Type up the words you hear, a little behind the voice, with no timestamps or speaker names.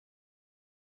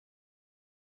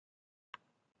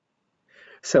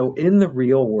So in the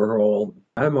real world,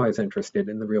 I'm always interested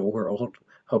in the real world.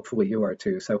 Hopefully you are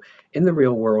too. So in the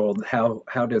real world, how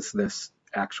does this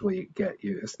actually get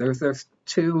used? There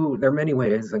are many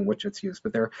ways in which it's used,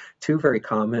 but there are two very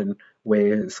common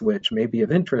ways which may be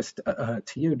of interest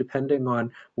to you depending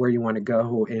on where you want to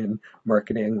go in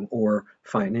marketing or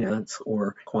finance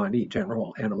or quantity,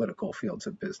 general analytical fields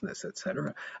of business,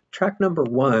 etc. Track number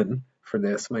one for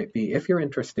this might be if you're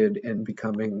interested in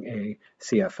becoming a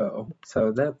CFO.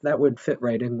 So that would fit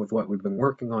right in with what we've been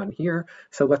working on here.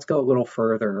 So let's go a little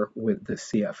further with the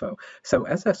CFO. So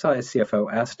SSI's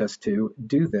CFO asked us to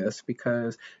do this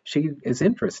because she is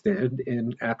interested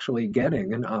in actually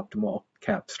getting an optimal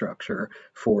cap structure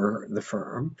for the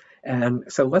firm. And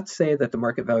so let's say that the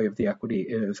market value of the equity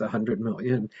is 100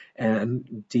 million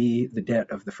and D, the debt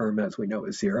of the firm as we know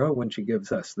is zero when she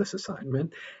gives us this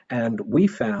assignment. And we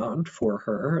found for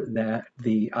her that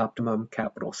the optimum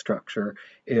capital structure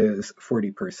is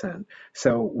 40%.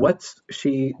 So what's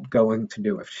she going to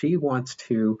do? If she wants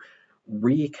to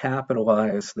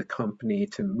recapitalize the company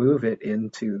to move it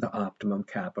into the optimum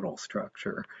capital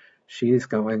structure, she's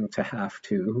going to have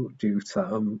to do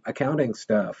some accounting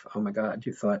stuff. Oh my God,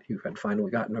 you thought you had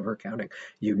finally gotten over accounting.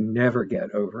 You never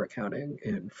get over accounting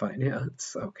in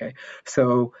finance, okay?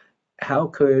 So how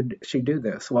could she do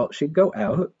this? Well, she'd go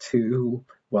out to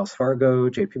Wells Fargo,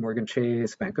 JP Morgan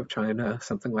Chase, Bank of China,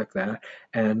 something like that,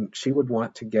 and she would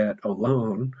want to get a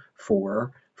loan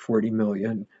for $40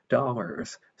 million.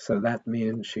 So that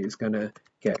means she's going to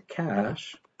get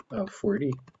cash of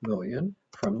 40 million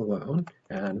from the loan,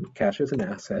 and cash is an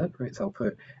asset, right? So I'll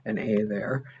put an A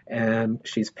there, and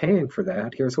she's paying for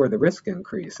that. Here's where the risk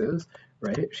increases,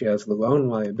 right? She has the loan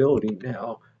liability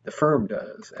now. The firm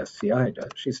does, SCI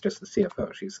does. She's just the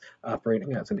CFO. She's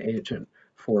operating as an agent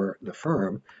for the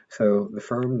firm. So the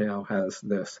firm now has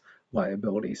this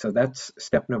liability. So that's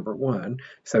step number one.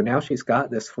 So now she's got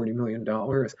this $40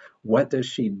 million. What does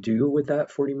she do with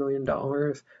that $40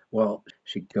 million? Well,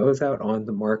 she goes out on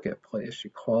the marketplace. She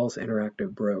calls Interactive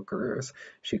Brokers.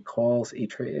 She calls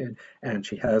E-Trade, and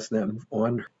she has them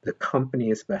on the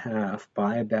company's behalf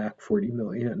buy back 40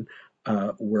 million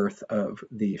worth of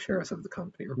the shares of the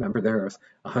company. Remember, there's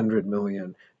 100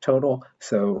 million total,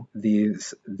 so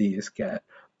these get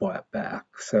bought back.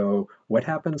 So what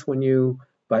happens when you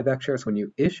buy back shares? When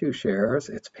you issue shares,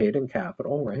 it's paid in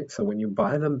capital, right? So when you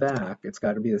buy them back, it's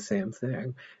got to be the same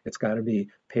thing. It's got to be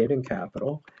paid in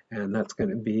capital, and that's going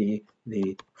to be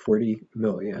the 40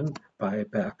 million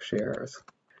buyback shares.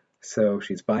 So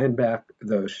she's buying back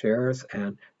those shares,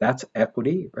 and that's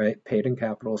equity, right? Paid in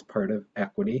capital is part of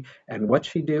equity. And what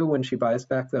she do when she buys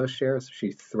back those shares?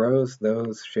 She throws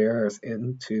those shares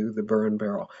into the burn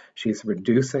barrel. She's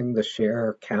reducing the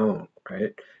share count,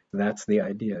 right? That's the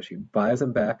idea. She buys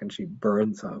them back and she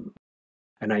burns them.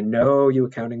 And I know you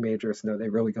accounting majors know they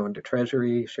really go into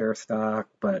treasury, share stock,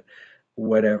 but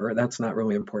whatever, that's not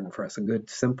really important for us. A good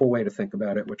simple way to think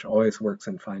about it, which always works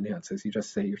in finance, is you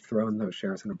just say you're throwing those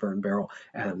shares in a burn barrel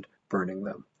and burning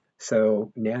them.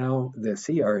 So now the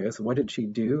CR is, what did she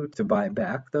do to buy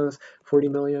back those 40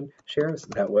 million shares?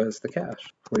 That was the cash,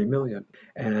 40 million.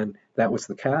 And that was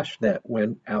the cash that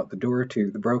went out the door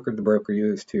to the broker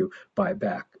used to buy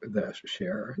back the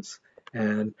shares.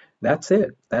 And that's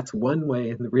it. That's one way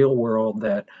in the real world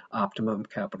that optimum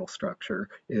capital structure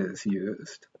is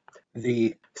used.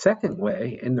 The second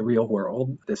way in the real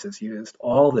world this is used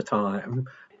all the time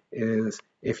is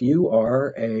if you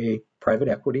are a private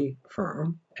equity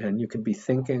firm and you could be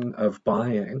thinking of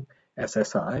buying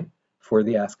SSI for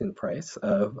the asking price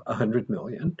of 100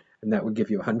 million, and that would give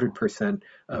you 100%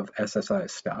 of SSI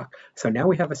stock. So now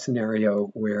we have a scenario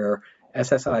where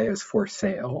SSI is for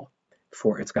sale.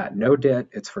 It's got no debt,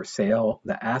 it's for sale.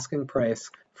 The asking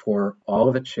price for all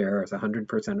of its shares,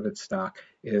 100% of its stock,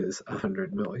 is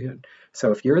 100 million.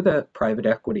 So if you're the private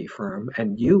equity firm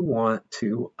and you want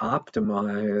to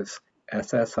optimize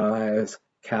SSI's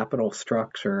capital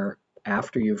structure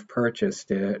after you've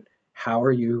purchased it, how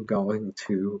are you going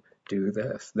to do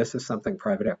this? This is something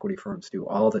private equity firms do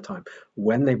all the time.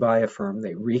 When they buy a firm,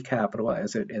 they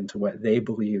recapitalize it into what they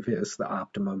believe is the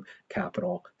optimum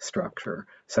capital structure.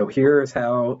 So here's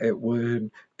how it would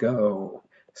go.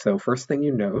 So first thing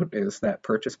you note is that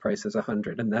purchase price is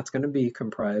 100, and that's going to be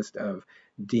comprised of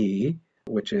D,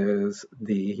 which is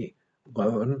the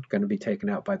loan going to be taken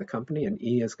out by the company, and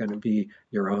E is going to be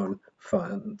your own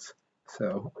funds.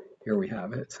 So here we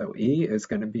have it. So E is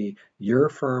going to be your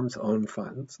firm's own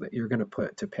funds that you're going to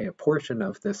put to pay a portion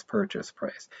of this purchase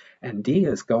price. And D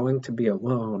is going to be a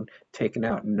loan taken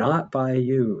out not by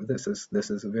you. This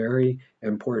is very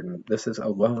important. This is a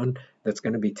loan that's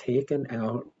going to be taken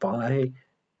out by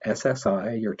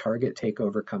SSI, your target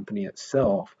takeover company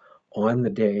itself, on the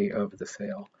day of the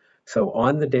sale. So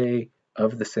on the day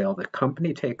of the sale, the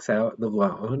company takes out the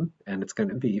loan, and it's going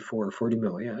to be for 40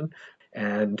 million,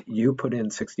 and you put in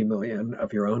 60 million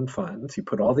of your own funds. You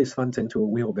put all these funds into a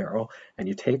wheelbarrow, and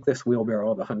you take this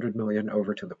wheelbarrow of 100 million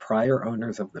over to the prior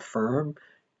owners of the firm,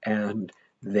 and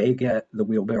they get the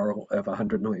wheelbarrow of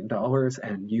 $100 million,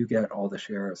 and you get all the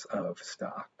shares of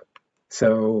stock.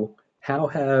 So how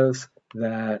has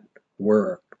that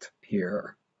worked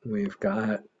here?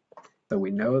 So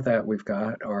we know that we've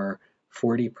got our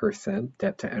 40%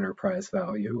 debt to enterprise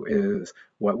value is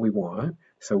what we want.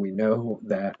 So we know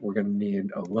that we're going to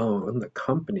need a loan. The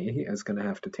company is going to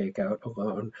have to take out a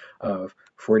loan of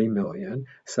 40 million.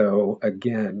 So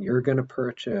again, you're going to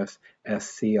purchase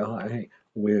SCI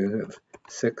with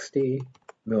 60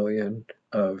 million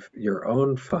of your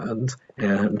own funds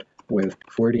and with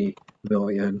 40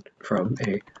 million from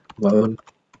a loan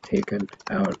taken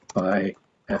out by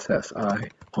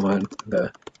SSI on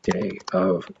the day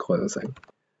of closing.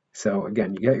 So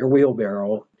again, you get your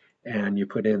wheelbarrow and you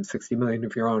put in 60 million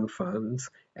of your own funds,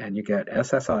 and you get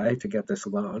SSI to get this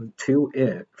loan to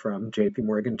it from JP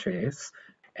Morgan Chase,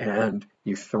 and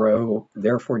you throw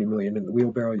their 40 million in the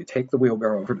wheelbarrow. You take the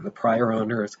wheelbarrow over to the prior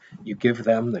owners, you give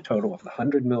them the total of the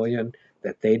 100 million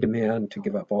that they demand to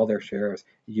give up all their shares.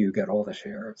 You get all the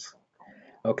shares.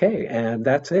 Okay, and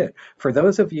that's it. For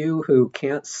those of you who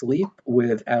can't sleep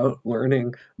without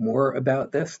learning more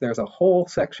about this, there's a whole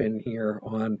section here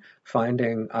on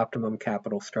finding optimum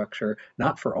capital structure,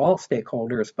 not for all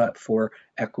stakeholders, but for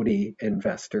equity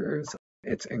investors.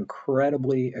 It's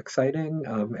incredibly exciting.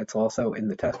 It's also in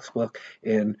the textbook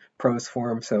in prose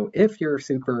form. So if you're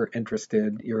super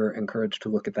interested, you're encouraged to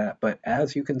look at that. But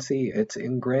as you can see, it's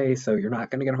in gray, so you're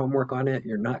not going to get homework on it.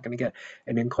 You're not going to get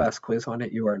an in-class quiz on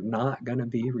it. You are not going to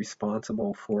be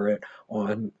responsible for it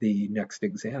on the next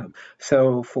exam.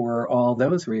 So for all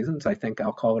those reasons, I think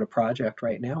I'll call it a project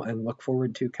right now and look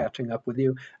forward to catching up with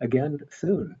you again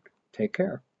soon. Take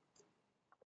care.